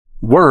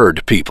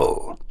Word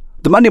people.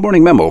 The Monday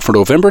Morning Memo for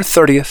November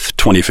 30th,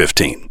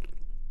 2015.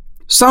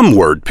 Some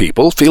word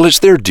people feel it's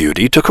their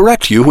duty to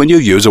correct you when you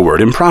use a word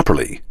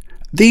improperly.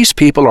 These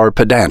people are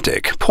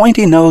pedantic,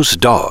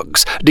 pointy-nosed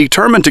dogs,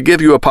 determined to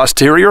give you a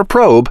posterior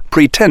probe,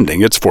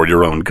 pretending it's for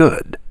your own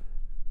good.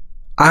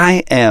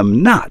 I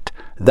am not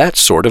that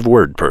sort of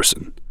word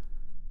person.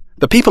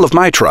 The people of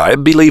my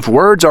tribe believe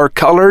words are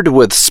colored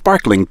with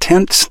sparkling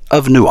tints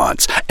of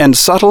nuance and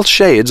subtle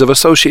shades of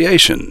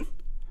association.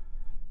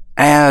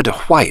 Add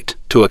white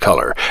to a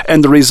color,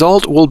 and the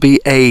result will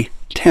be a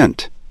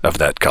tint of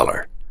that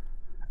color.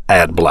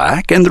 Add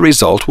black, and the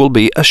result will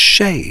be a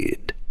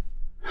shade.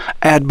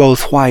 Add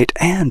both white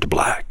and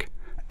black,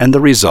 and the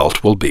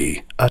result will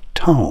be a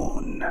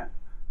tone.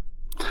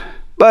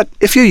 But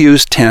if you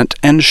use tint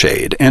and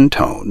shade and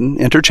tone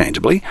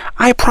interchangeably,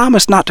 I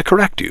promise not to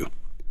correct you.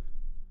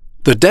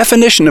 The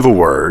definition of a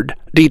word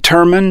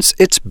determines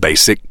its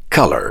basic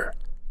color.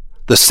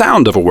 The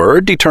sound of a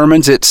word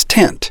determines its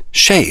tint,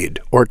 shade,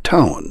 or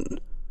tone.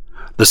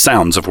 The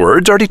sounds of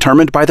words are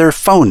determined by their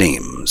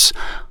phonemes.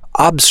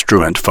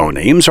 Obstruent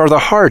phonemes are the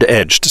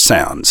hard-edged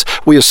sounds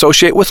we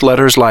associate with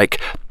letters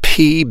like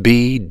P,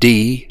 B,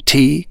 D,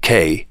 T,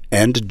 K,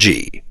 and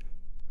G.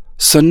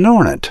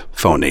 Sonorant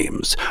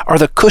phonemes are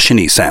the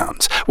cushiony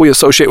sounds we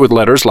associate with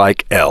letters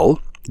like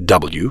L,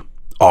 W,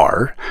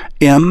 R,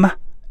 M,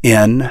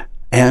 N,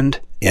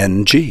 and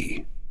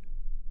NG.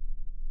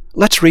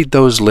 Let's read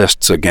those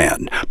lists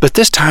again, but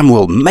this time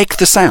we'll make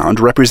the sound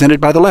represented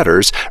by the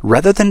letters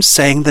rather than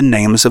saying the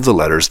names of the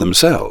letters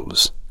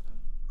themselves.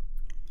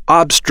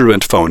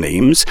 Obstruent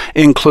phonemes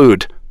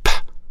include P,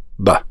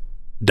 B,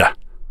 D,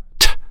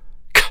 T,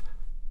 K,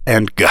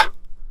 and G,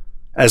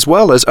 as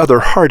well as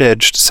other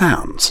hard-edged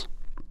sounds.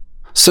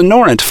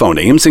 Sonorant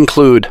phonemes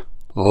include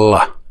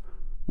L,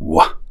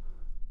 W,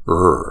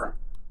 R,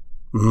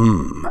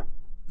 M,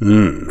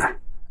 N,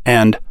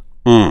 and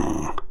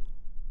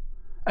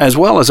as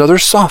well as other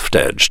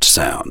soft-edged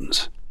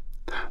sounds.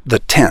 The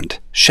tint,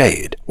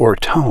 shade, or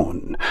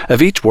tone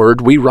of each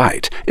word we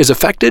write is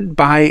affected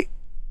by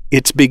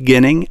its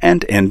beginning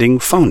and ending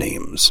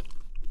phonemes.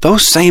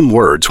 Those same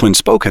words, when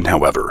spoken,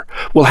 however,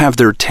 will have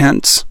their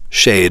tints,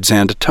 shades,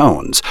 and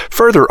tones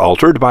further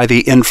altered by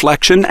the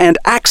inflection and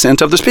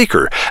accent of the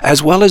speaker,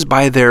 as well as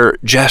by their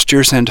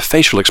gestures and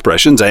facial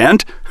expressions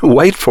and,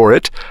 wait for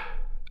it,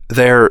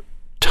 their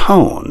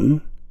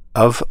tone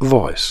of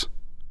voice.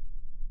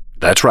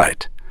 That's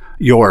right.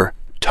 Your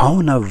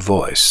tone of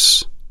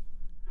voice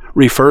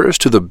refers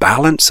to the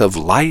balance of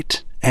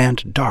light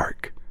and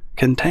dark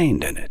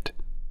contained in it.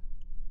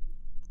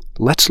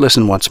 Let's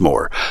listen once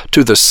more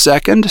to the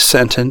second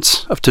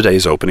sentence of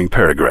today's opening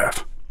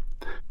paragraph.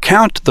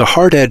 Count the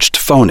hard-edged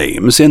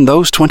phonemes in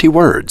those 20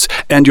 words,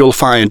 and you'll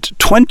find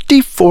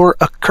 24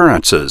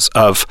 occurrences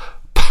of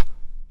P,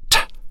 T,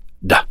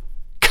 D,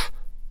 K,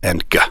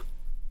 and G.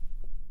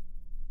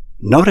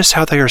 Notice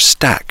how they are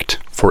stacked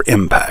for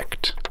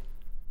impact.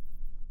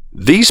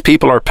 These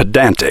people are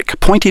pedantic,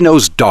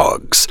 pointy-nosed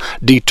dogs,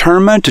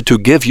 determined to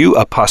give you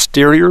a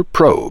posterior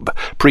probe,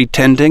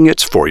 pretending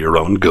it's for your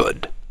own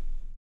good.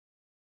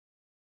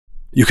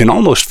 You can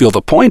almost feel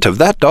the point of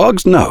that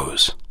dog's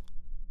nose.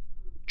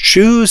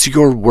 Choose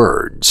your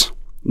words,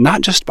 not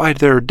just by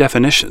their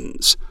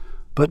definitions,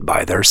 but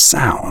by their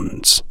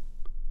sounds.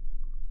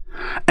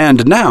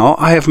 And now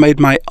I have made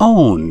my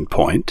own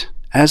point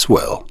as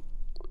well.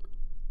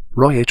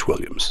 Roy H.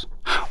 Williams.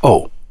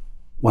 Oh,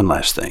 one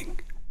last thing.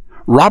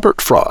 Robert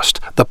Frost,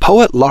 the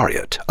poet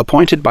laureate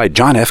appointed by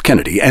John F.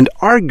 Kennedy and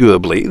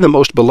arguably the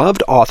most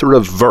beloved author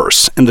of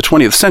verse in the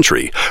 20th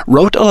century,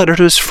 wrote a letter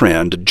to his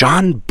friend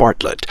John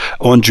Bartlett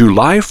on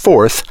July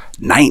 4th,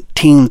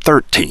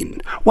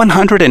 1913,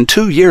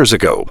 102 years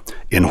ago,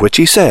 in which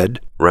he said,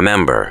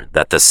 "Remember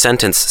that the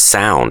sentence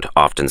sound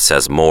often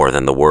says more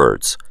than the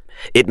words.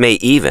 It may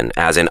even,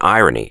 as in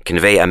irony,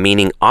 convey a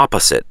meaning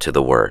opposite to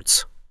the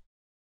words."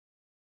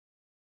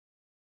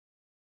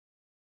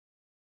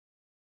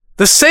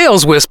 The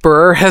Sales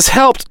Whisperer has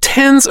helped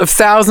tens of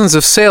thousands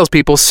of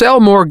salespeople sell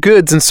more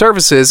goods and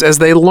services as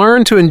they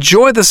learn to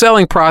enjoy the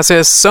selling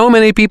process so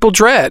many people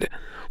dread.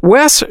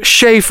 Wes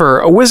Schaefer,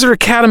 a Wizard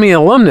Academy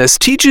alumnus,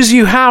 teaches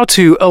you how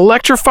to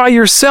electrify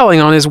your selling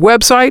on his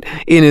website,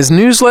 in his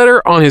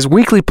newsletter, on his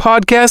weekly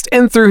podcast,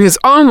 and through his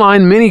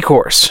online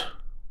mini-course.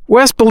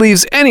 Wes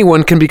believes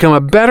anyone can become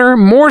a better,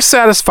 more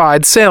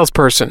satisfied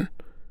salesperson.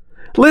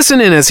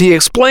 Listen in as he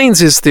explains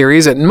his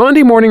theories at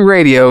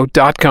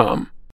MondayMorningRadio.com.